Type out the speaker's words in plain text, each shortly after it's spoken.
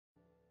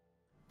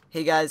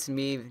Hey guys,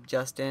 me,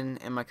 Justin,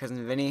 and my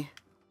cousin Vinny,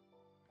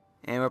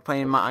 and we're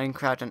playing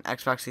Minecraft on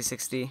Xbox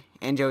 360,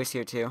 and Joey's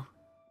here too.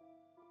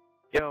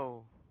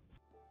 Yo.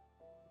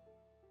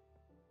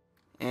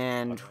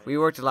 And we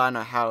worked a lot in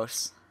our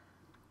house,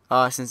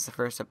 since the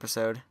first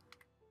episode.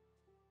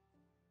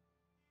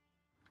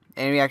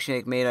 And we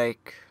actually made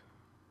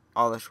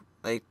all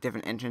the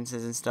different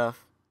entrances and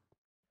stuff.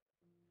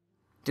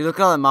 Dude, look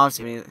at all the mobs,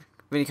 Vinny.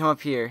 Vinny, come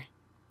up here,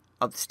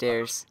 up the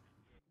stairs.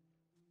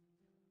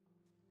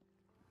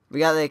 We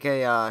got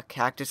a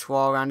cactus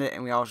wall around it,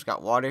 and we also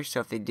got water.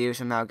 So if they do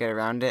somehow get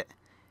around it,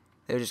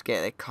 they'll just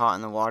get caught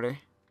in the water.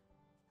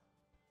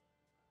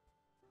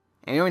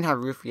 And we don't even have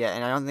a roof yet,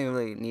 and I don't think we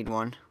really need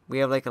one. We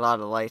have a lot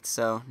of lights,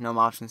 so no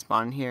mobs can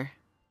spawn in here.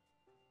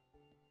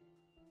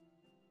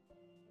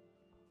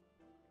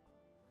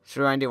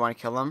 So what do I do? Want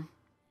to kill them?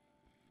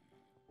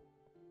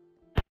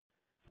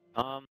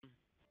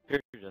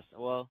 Here just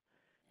well,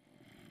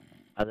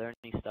 are there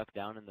any stuck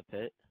down in the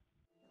pit?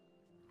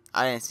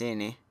 I didn't see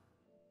any.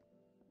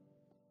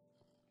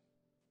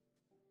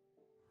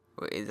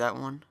 Wait, is that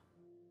one?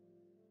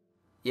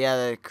 Yeah,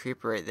 the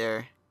creeper right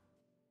there.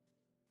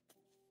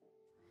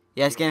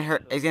 Yeah, it's getting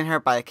hurt. It's getting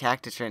hurt by the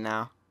cactus right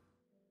now.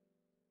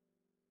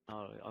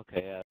 Oh,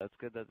 okay, yeah, that's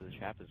good that the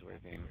trap is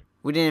working.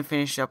 We didn't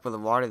finish up with the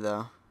water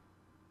though.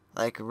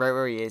 Right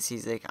where he is,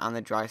 he's on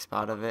the dry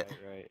spot of it.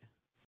 Right.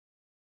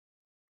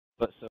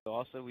 But so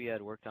also we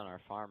had worked on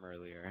our farm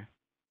earlier.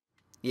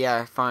 Yeah,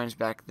 our farm's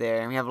back there,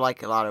 and we have a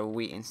lot of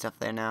wheat and stuff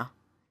there now.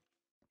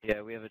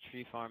 Yeah, we have a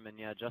tree farm, and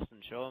yeah, Justin,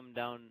 show him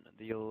down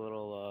the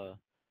little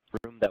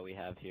room that we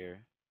have here.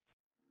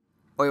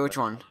 Wait, which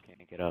one?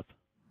 Can't get up.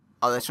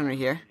 Oh, this one right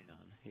here?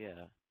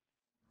 Yeah.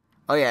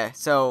 Oh yeah,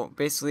 so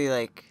basically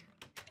I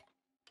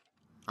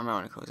might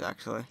want to close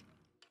actually.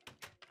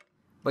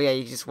 But yeah,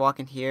 you just walk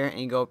in here and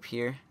you go up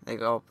here,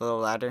 go up a little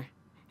ladder,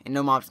 and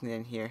no mobs can get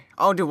in here.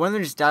 Oh dude, one of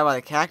them just died by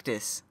the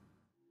cactus.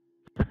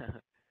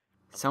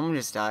 Someone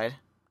just died.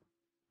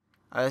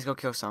 Alright, let's go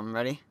kill some.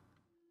 Ready?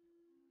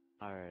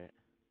 Alright.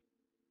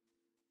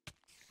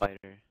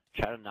 Spider.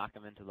 Try to knock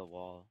him into the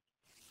wall.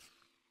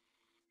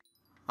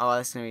 Oh,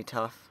 that's gonna be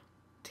tough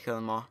to kill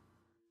them all.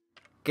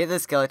 Get the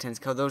skeletons,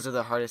 cause those are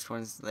the hardest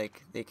ones, they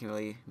can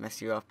really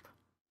mess you up.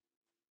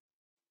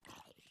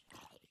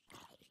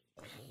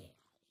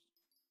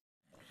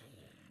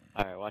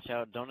 Alright, watch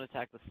out, don't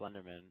attack the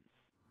Slenderman.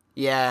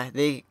 Yeah,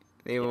 they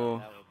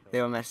will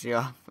mess you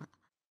up.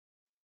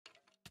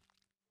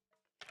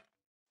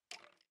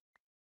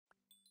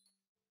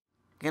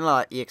 Getting a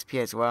lot of EXP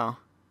as well.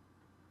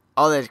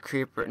 Oh, there's a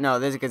creeper. No,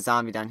 there's a good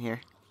zombie down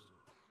here.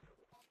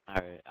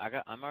 Alright,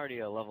 I'm already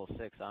a level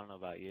 6, I don't know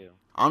about you.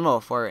 I'm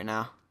level 4 right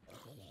now.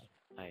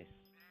 Nice.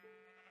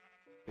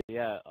 But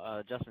yeah,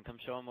 Justin, come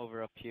show him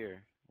over up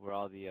here, where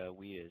all the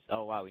wheat is.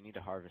 Oh wow, we need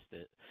to harvest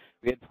it.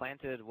 We had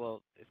planted,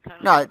 well, it's kind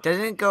of... No,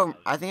 doesn't it go...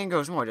 I think it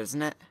goes more,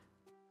 doesn't it?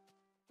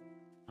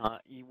 I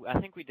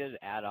think we did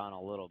add on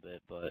a little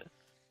bit, but...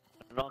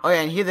 Oh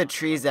yeah, and here are the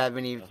trees that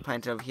Vinny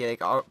planted over here,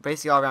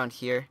 basically all around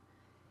here.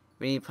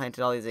 Vinny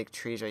planted all these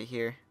trees right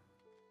here.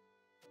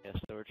 Yeah,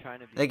 so we're trying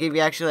to be... If you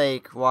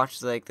actually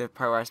watched the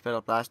part where I sped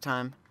up last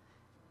time,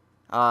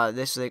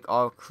 this is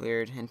all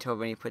cleared until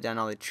Vinny put down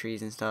all the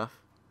trees and stuff.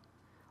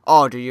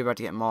 Oh dude, you're about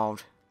to get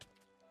mauled.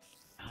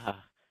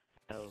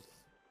 Oh.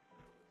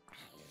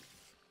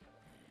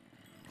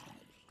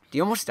 Do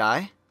you almost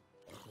die?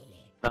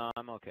 No,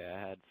 I'm okay, I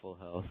had full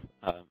health,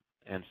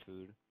 and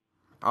food.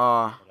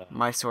 Oh,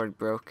 my sword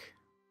broke.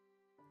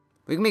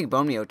 We can make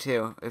bone meal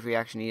too, if we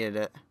actually needed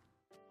it.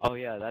 Oh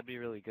yeah, that'd be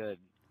really good.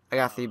 I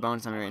got 3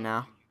 bones on me right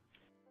now.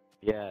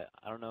 Yeah,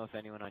 I don't know if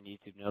anyone on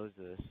YouTube knows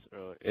this,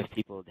 or if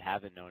people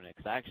haven't known it,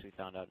 because I actually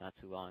found out not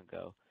too long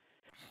ago.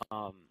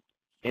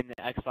 In the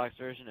Xbox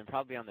version, and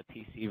probably on the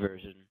PC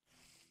version,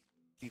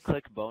 if you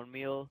click bone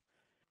meal,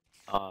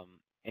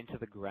 into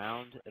the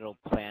ground, it'll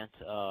plant,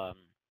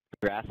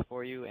 grass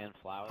for you and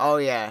flowers. Oh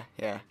yeah,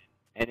 yeah.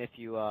 And if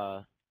you,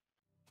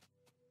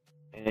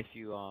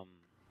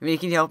 Vinny,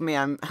 can you help me?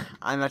 I'm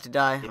about to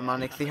die. Yeah. I'm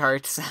on 3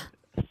 hearts.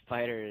 The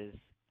spider is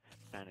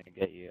trying to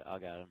get you. I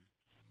got him.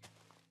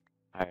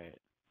 Alright.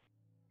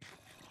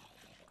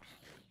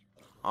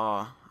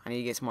 Oh, I need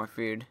to get some more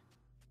food.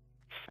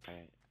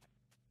 Alright.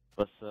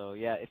 But so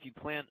yeah, if you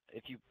plant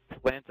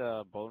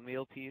a bone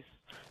meal piece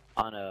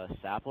on a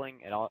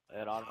sapling, it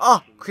automatically...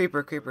 Oh,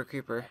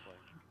 creeper.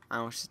 I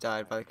almost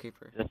died by the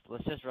creeper.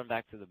 Let's just run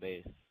back to the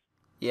base.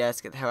 Yeah,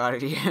 let's get the hell out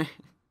of here.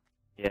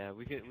 Yeah,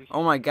 we should...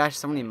 Oh my gosh,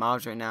 so many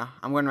mobs right now.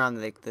 I'm going around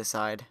this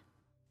side.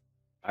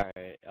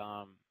 Alright,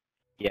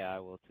 yeah, I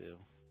will too.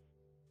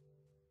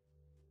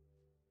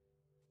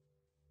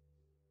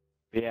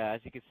 But yeah,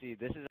 as you can see,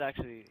 this is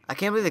actually... I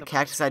can't believe the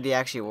cactus idea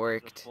actually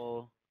worked.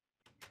 Full...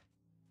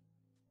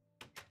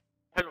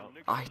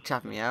 Oh, he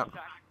chopped me out.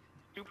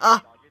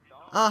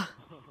 Ah!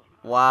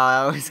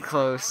 Wow, that was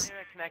close.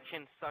 Internet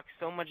connection sucks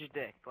so much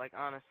dick,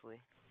 honestly.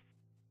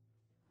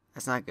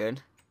 That's not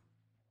good.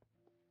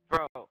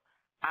 Bro,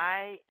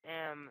 I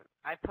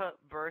put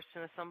burst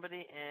into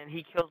somebody and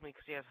he kills me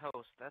because he has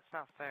host. That's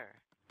not fair.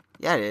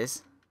 Yeah, it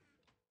is.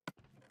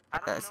 I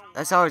don't know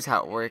That's why always they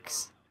how it do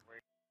works.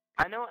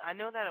 I know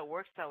that it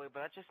works that way,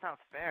 but that's just not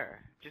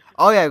fair. Just 'cause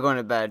Oh yeah, going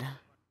to bed.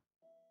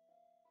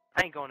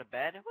 I ain't going to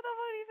bed. Who the fuck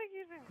do you think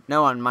you're doing?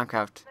 No, on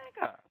Minecraft.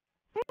 Nigga.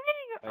 Oh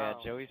yeah,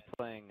 Oh. Joey's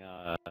playing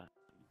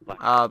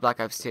Black Black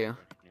Ops 2.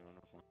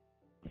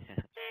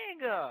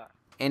 Nigga.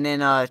 And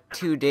in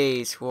 2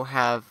 days we'll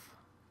have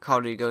Call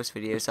of Duty Ghost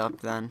videos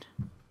up then.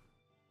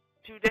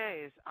 2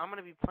 days. I'm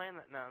gonna be playing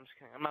that. No, I'm just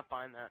kidding. I'm not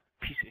buying that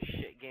piece of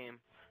shit game.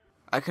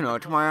 I can know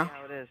Let's tomorrow. see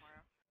how it is.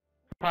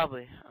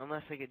 Probably,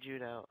 unless I get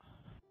Jude out.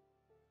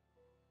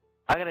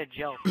 I gotta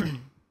gel first.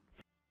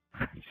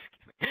 I'm just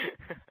kidding.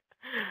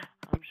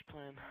 I'm just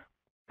playing.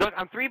 Look,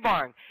 I'm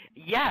 3-barring.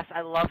 Yes,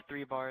 I love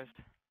 3 bars.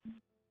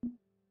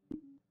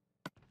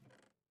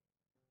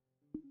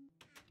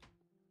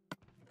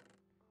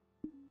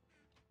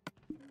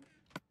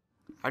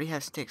 I already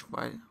have sticks.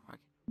 Why?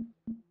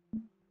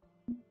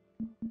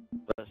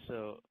 But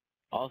so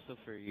also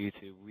for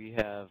YouTube, we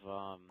have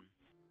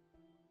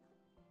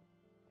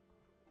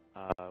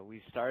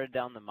we started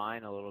down the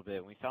mine a little bit.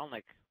 And we found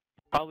like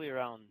probably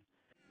around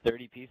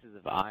 30 pieces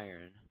of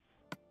iron.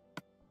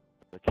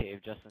 The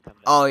cave Justin come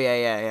down. Oh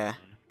yeah.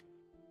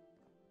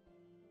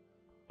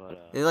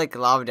 But There's like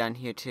lava down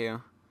here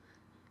too.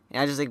 And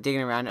I was just like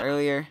digging around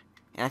earlier,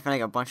 and I found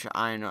like a bunch of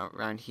iron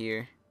around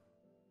here.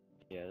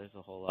 yeah, there's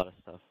a whole lot of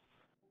stuff.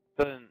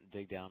 Couldn't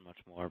dig down much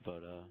more,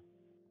 but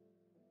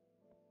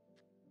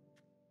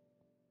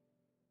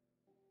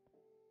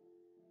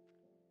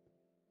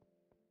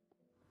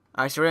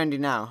Alright, so what do you want to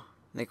do now?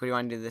 Like, what do you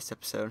want to do this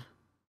episode?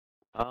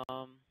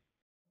 I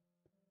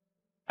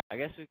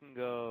guess we can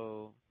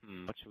go.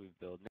 What should we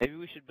build? Maybe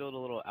we should build a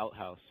little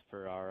outhouse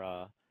for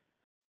our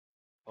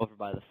over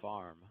by the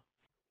farm.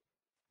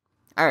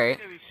 Alright.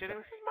 This is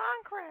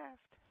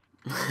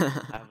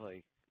Minecraft. I have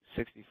like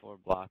 64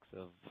 blocks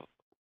of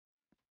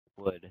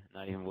wood,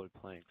 not even wood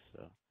planks,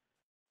 so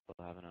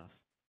we'll have enough.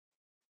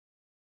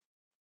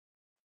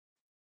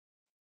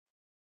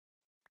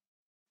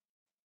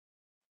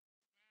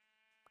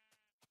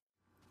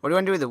 What do you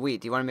want to do with the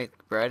wheat? Do you want to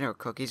make bread or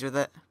cookies with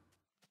it?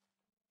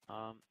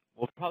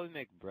 We'll probably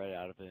make bread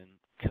out of it,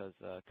 because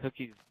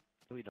cookies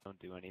really don't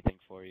do anything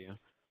for you.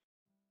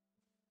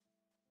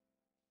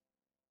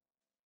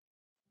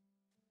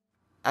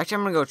 Actually,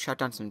 I'm gonna go chop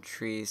down some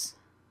trees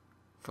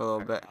for a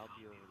little bit. I'll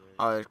be over there.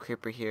 Oh, there's a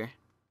creeper here.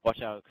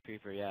 Watch out,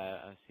 creeper. Yeah,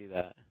 I see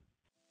that.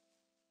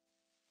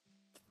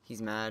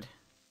 He's mad.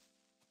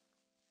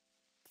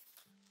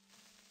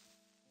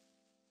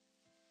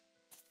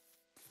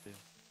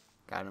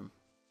 Got him.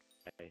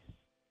 Nice.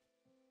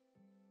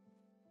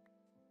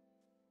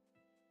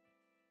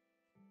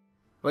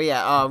 But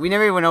yeah, we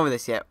never even went over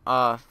this yet.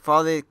 For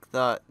all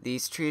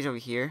these trees over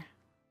here,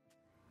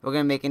 we're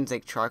gonna make into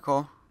like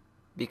charcoal,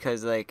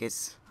 because like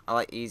it's a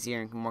lot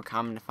easier and more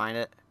common to find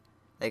it,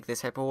 like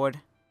this type of wood,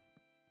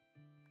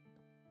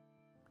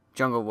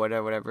 jungle wood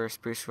or whatever,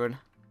 spruce wood.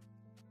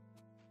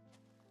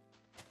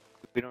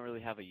 We don't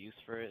really have a use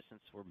for it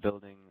since we're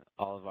building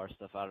all of our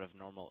stuff out of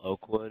normal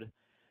oak wood.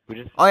 We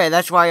just. Oh yeah,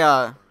 that's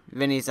why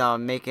Vinny's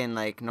making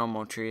like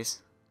normal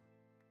trees.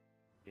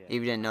 Yeah. If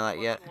you didn't know that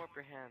yet. Warp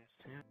your hands.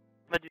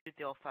 I'm gonna do it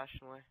the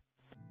old-fashioned way.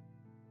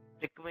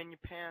 Stick them in your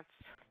pants.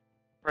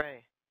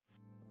 Pray.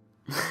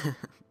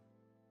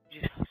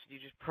 You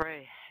just pray.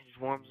 It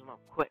just warms them up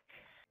quick.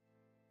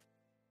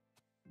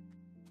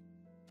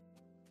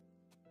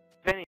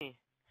 Vinny,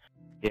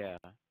 Yeah.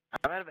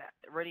 I might have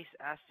already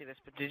asked you this,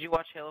 but did you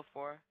watch Halo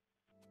 4?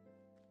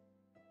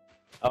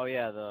 Oh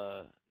yeah,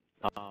 The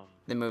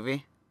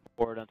movie.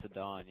 Forward Unto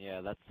Dawn.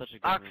 Yeah, that's such a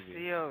good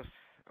movie. Axios,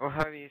 or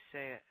however you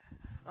say it.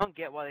 I don't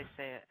get why they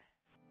say it.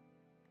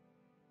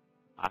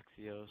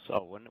 Axios.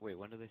 Oh, when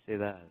do they say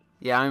that?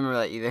 Yeah, I don't remember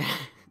that either.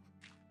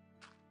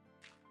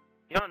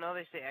 You don't know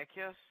they say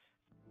Axios?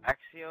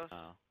 Axios?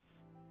 Oh.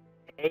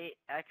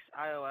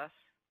 A-X-I-O-S?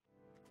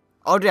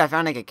 Oh, dude, I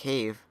found like a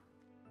cave.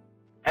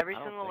 Every I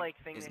don't single, think like,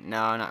 thing they say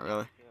No, not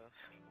really.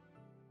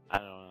 I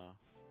don't know.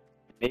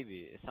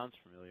 Maybe. It sounds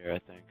familiar, I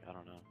think. I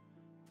don't know.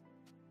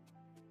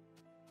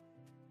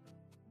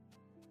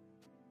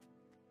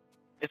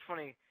 It's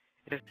funny.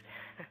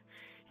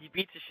 He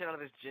beats the shit out of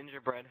this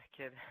gingerbread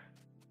kid.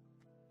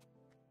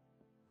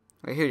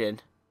 Wait, who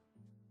did?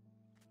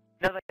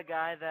 You know the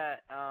guy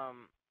that,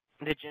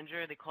 the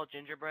ginger, they call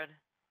gingerbread?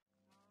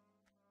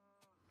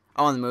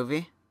 Oh, in the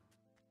movie?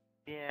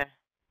 Yeah.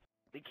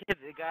 The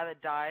guy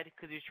that died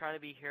because he was trying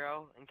to be a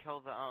hero and kill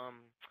the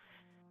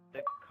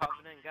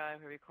Covenant guy,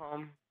 whatever you call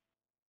him.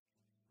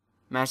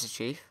 Master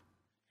Chief?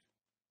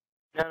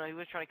 No, he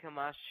was trying to kill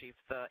Master Chief,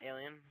 the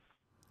alien.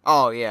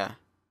 Oh, yeah.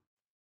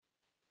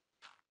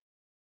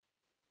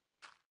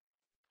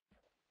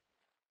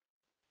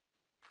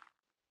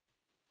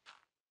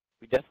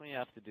 We definitely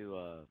have to do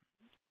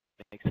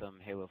make some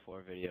Halo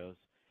 4 videos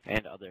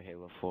and other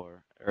Halo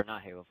 4 or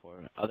not Halo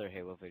 4, other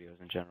Halo videos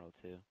in general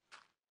too.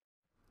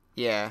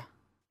 Yeah.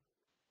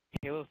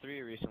 Halo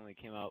 3 recently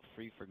came out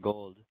free for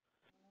gold.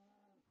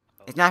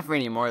 It's not free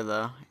anymore,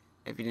 though,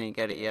 if you didn't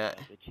get it yet.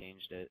 They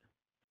changed it.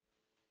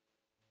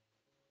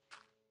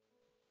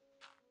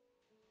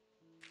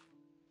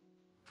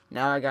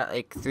 Now I got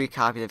like 3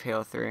 copies of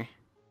Halo 3.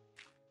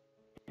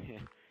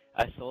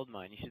 I sold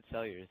mine. You should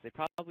sell yours. They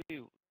probably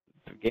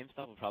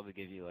GameStop will probably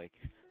give you like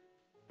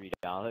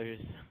 $3.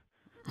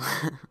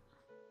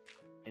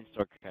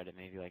 In-store credit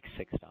maybe like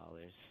 $6.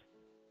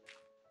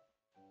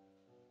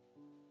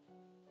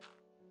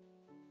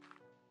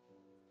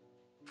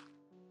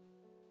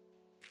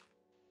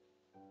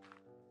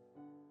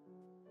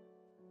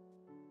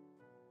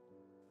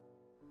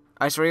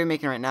 Alright, so what are you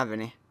making right now,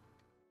 Vinny?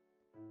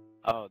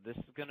 Oh, this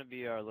is gonna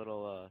be our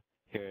little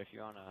here if you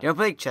wanna. You want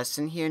to put like chests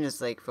in here and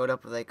just like fill it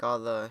up with like all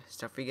the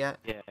stuff we got?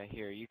 Yeah,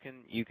 here you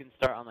can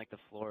start on like the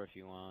floor if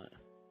you want.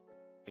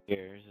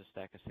 Here's a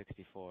stack of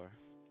 64.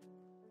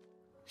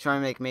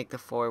 Trying to make the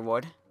 4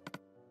 wood.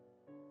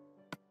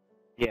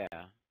 Yeah,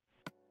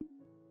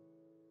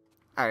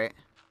 Alright.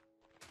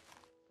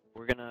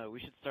 we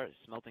should start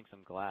smelting some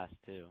glass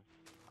too.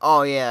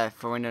 Oh yeah,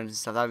 for windows and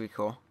stuff, that'd be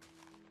cool.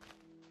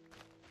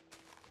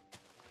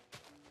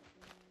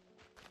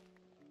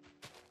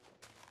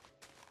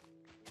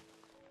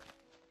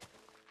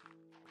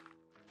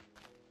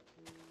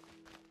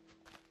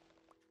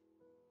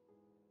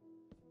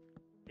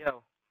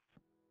 Yo,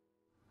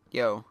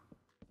 Yo.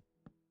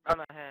 I'm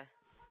not here.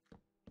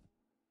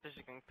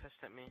 Sister getting pissed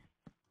at me.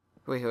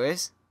 Wait, who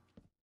is?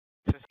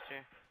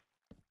 Sister.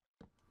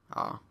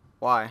 Oh.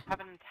 Why?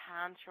 Having a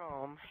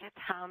tantrum. A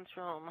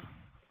tantrum.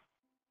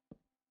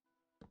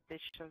 Bitch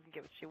doesn't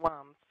get what she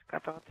wants.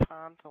 Got a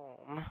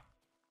tantrum.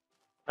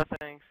 No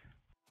thanks.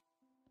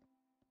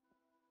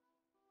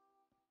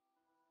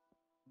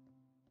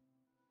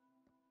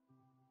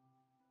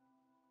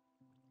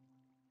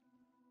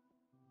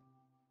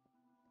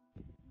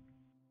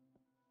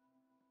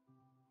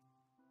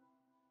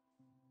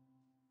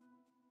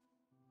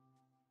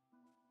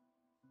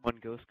 When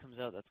Ghost comes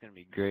out, that's gonna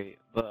be great.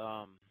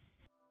 But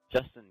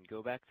Justin,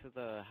 go back to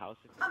the house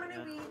if you I'm gonna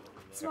can. be Over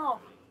there.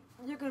 small.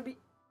 You're gonna be.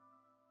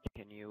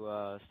 Can you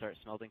start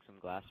smelting some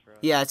glass for us?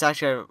 Yeah, it's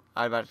actually what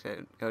I'm about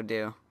to go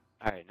do.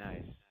 All right,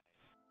 nice.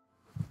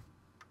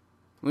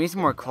 We need some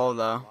more coal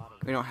though.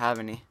 We don't have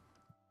any.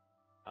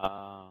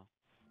 Oh,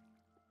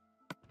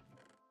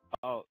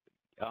 I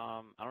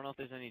don't know if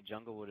there's any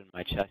jungle wood in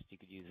my chest. You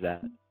could use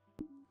that.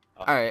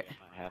 Oh, Alright.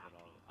 I might have it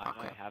all. I Okay.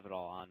 might have it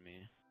all on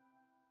me.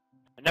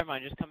 Never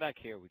mind. Just come back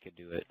here. We could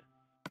do it.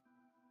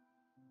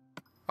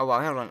 Oh wow,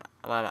 we have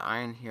a lot of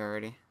iron here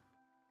already.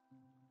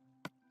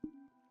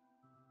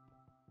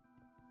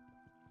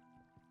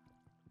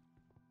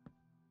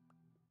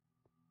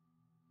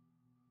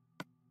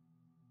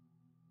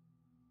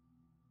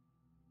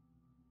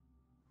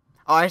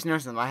 Oh, I just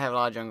noticed them. I have a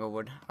lot of jungle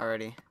wood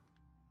already.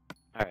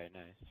 All right,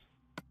 nice.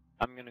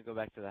 I'm gonna go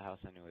back to the house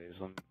anyways.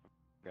 Let me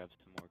grab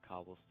some more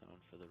cobblestone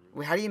for the roof.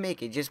 Wait, how do you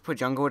make it? Just put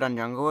jungle wood on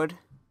jungle wood?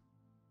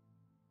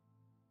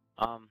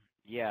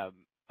 Yeah.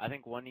 I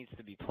think one needs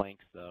to be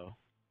planks though.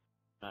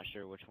 Not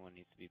sure which one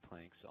needs to be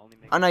planks. Only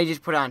make. Oh no, you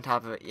just put it on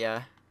top of it.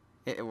 Yeah,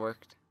 it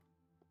worked.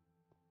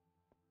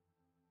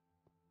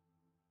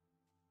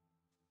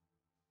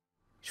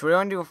 So what do you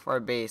want to do for our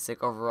base,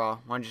 like overall?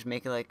 Want to just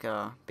make it like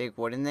a big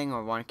wooden thing,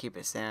 or want to keep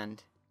it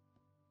sand?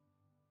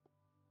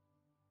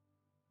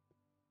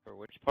 For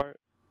which part?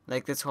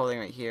 Like this whole thing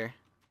right here.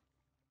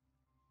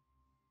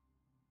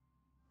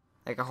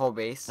 Like a whole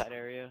base. That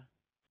area?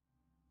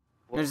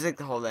 No, just like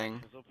the whole thing.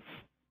 'Cause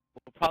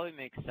we'll probably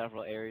make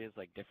several areas,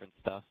 like different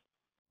stuff.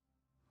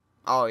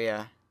 Oh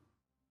yeah.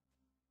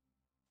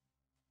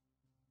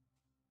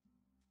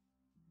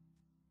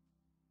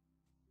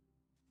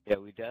 Yeah,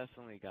 we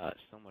definitely got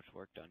so much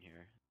work done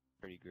here.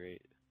 Pretty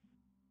great.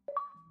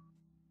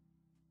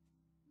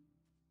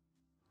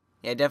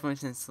 Yeah, definitely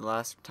since the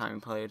last time we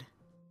played.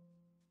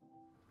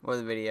 Or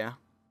the video.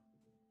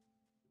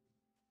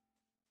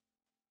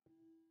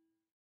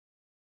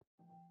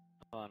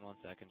 Hold on one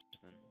second,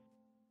 Justin.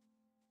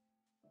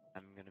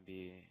 I'm gonna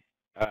be.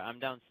 I'm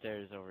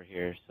downstairs over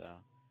here, so.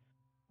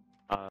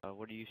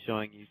 What are you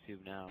showing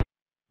YouTube now?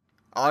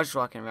 I was just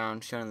walking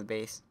around showing the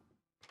base.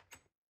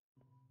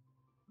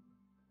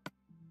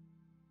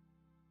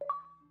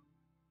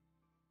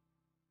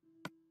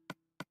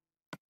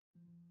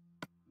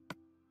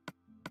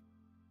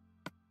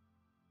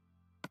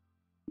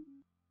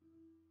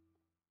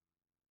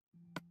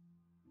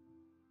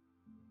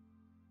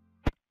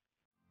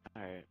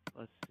 Alright,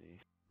 let's see.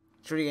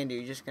 So what are you gonna do?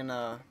 You just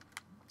gonna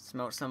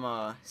smelt some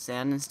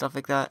sand and stuff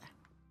like that?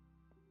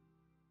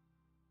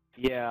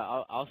 Yeah,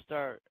 I'll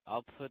start.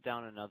 I'll put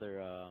down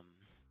another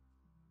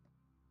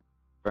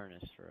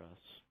furnace for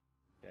us.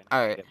 Yeah, I need to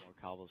Alright. get more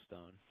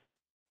cobblestone.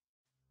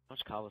 How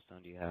much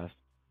cobblestone do you have?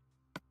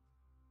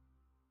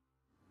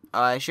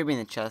 It should be in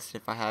the chest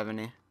if I have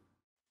any.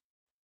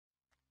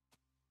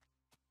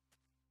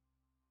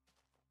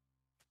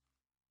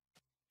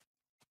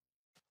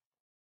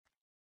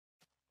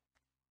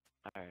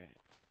 Alright.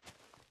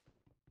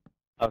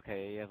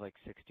 Okay, you have like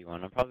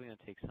 61. I'm probably gonna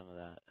take some of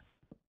that.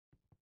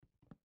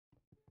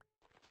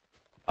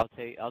 I'll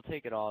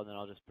take it all and then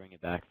I'll just bring it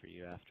back for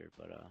you after,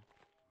 but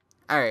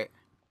Alright.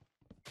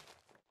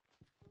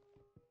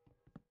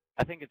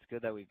 I think it's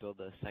good that we build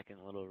a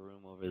second little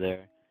room over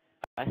there.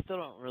 I still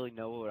don't really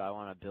know what I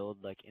want to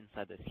build like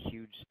inside this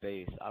huge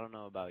space. I don't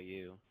know about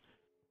you.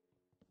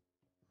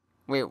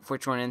 Wait,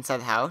 which one inside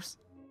the house?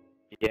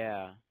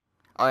 Yeah,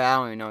 Oh yeah, I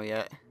don't even know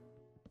yet.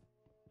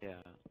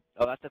 yeah.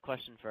 Oh, that's a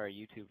question for our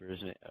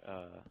YouTubers,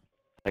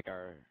 like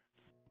our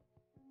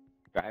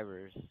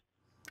subscribers,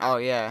 Oh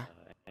yeah.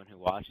 anyone who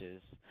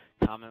watches.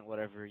 Comment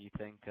whatever you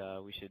think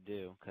we should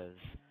do, because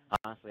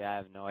honestly, I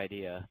have no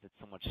idea. It's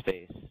so much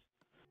space.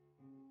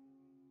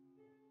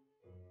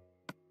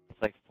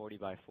 It's like 40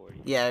 by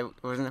 40. Yeah, it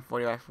wasn't it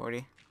 40 by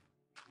 40?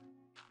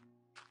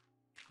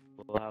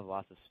 We'll have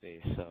lots of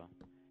space, so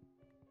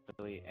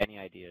really any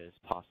idea is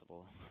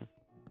possible.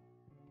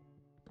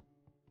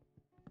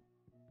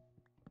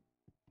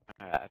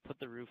 Alright, I put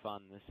the roof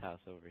on this house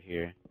over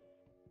here.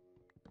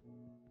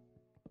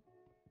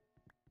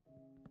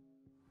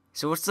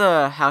 So what's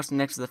the house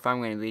next to the farm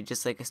going to be?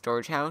 Just like a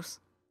storage house?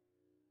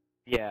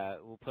 Yeah,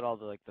 we'll put all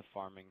the like the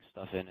farming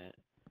stuff in it,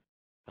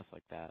 stuff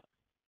like that.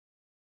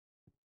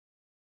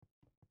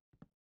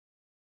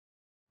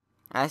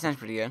 That sounds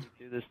pretty good.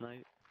 You do this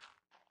night?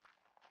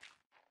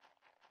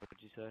 What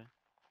did you say?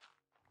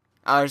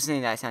 I was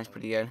saying that sounds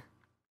pretty good.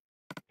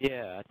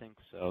 Yeah, I think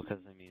so,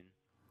 because I mean,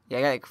 Yeah,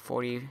 I got like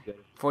 40, good.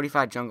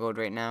 45 jungle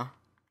right now.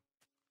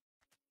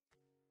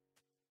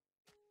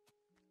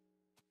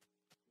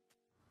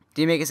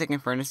 Do you make a second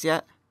furnace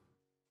yet?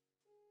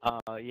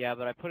 Yeah,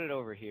 but I put it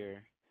over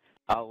here.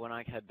 When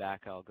I head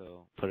back, I'll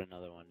go put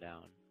another one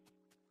down.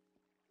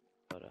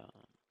 But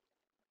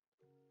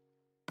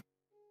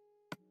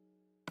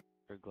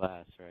for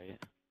glass, right?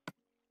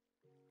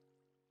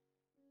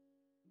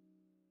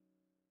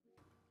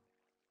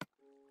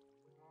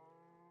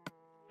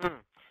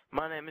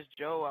 My name is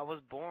Joe. I was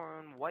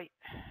born white.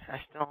 I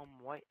still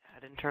am white. I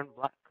didn't turn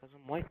black because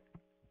I'm white.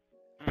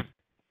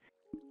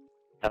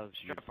 That was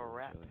Strap a beautiful,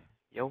 rap. Joey.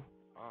 Yo.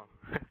 Oh.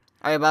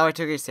 Oh yeah, by the way, I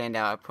took your sand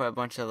out. I put a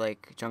bunch of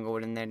like jungle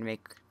wood in there to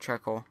make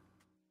charcoal.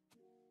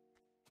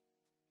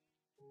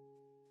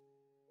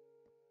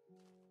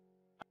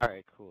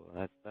 Alright, cool.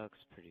 That looks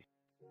pretty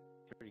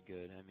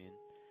good. I mean,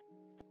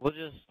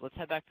 let's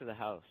head back to the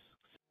house.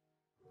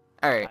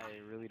 Alright. I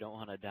really don't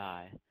want to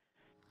die.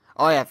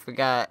 Oh yeah, I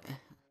forgot.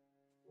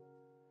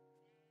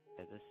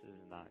 Yeah, this is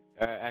not.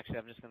 Actually,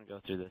 I'm just gonna go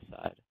through this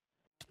side.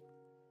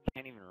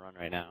 Can't even run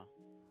right now.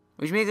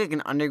 We should make like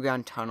an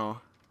underground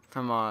tunnel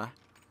from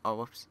oh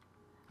whoops.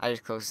 I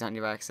just closed it on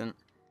your accident.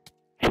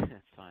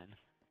 It's fine.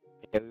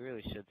 Yeah, we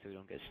really should so we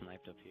don't get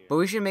sniped up here. But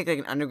we should make like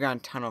an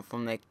underground tunnel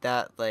from like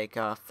that like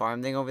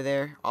farm thing over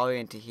there all the way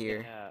into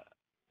here.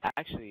 Yeah,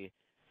 actually,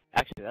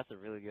 that's a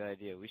really good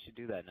idea. We should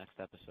do that next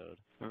episode.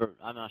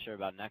 I'm not sure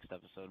about next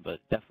episode, but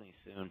definitely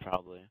soon,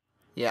 probably.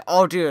 Yeah.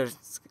 Oh dude,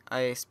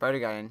 a spider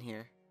got in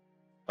here.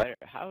 But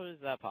how is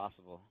that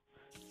possible?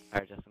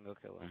 Alright, Justin, go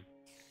kill him.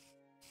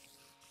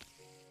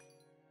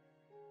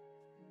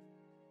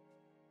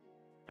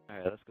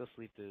 Alright, let's go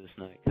sleep through this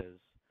night, because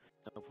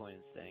no point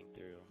in staying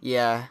through.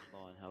 Yeah. Low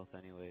on health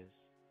anyways.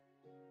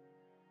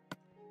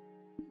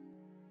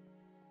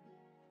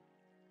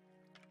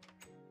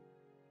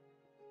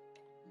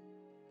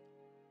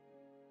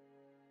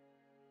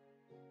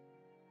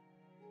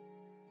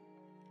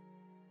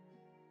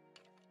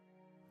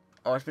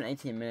 Oh, it's been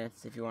 18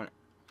 minutes. If you want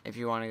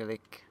to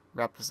like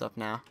wrap this up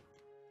now.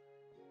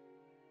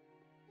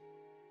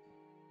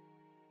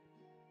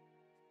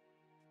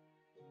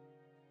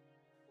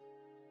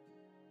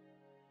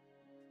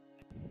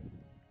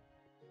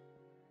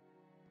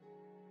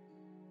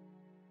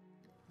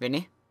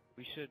 Vinny?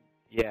 We should,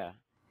 yeah.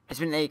 It's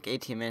been like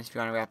 18 minutes. If you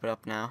want to wrap it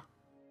up now.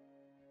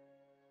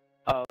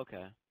 Oh,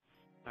 okay.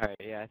 Alright,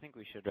 yeah, I think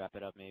we should wrap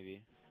it up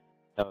maybe.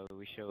 So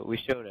we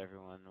showed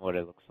everyone what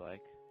it looks like.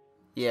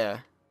 Yeah.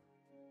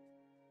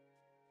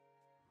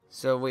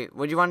 So wait,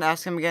 what do you want to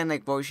ask him again?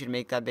 Like what we should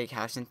make that big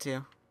house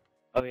into?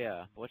 Oh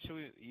yeah, what should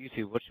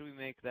we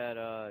make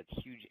that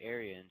huge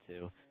area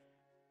into?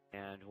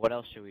 And what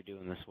else should we do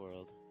in this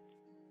world?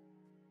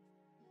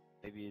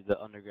 Maybe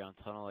the underground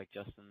tunnel like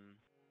Justin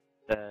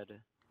said.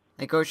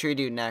 Like what should we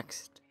do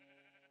next?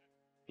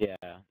 Yeah,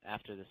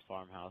 after this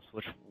farmhouse,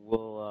 which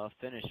we'll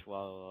finish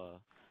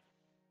while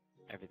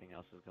everything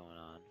else is going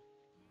on.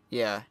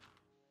 Yeah.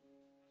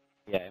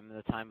 Yeah, in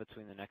the time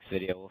between the next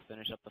video, we'll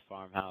finish up the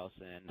farmhouse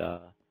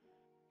and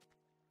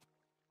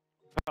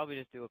probably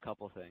just do a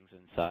couple things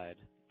inside.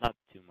 Not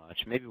too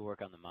much. Maybe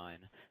work on the mine.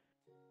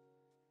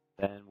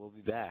 Then we'll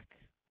be back.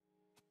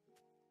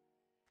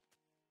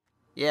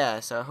 Yeah,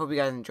 so I hope you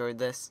guys enjoyed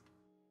this.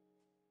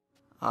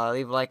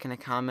 Leave a like and a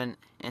comment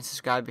and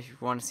subscribe if you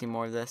want to see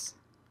more of this.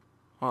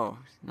 Oh,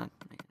 not.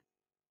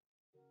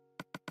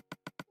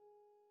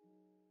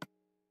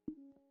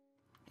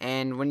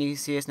 And when you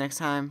see us next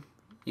time,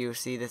 you'll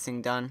see this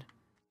thing done.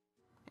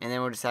 And then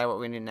we'll decide what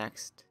we do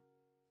next.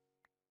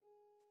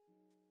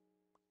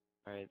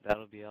 Alright,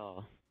 that'll be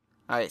all.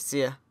 Alright,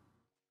 see ya.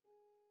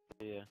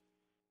 See ya.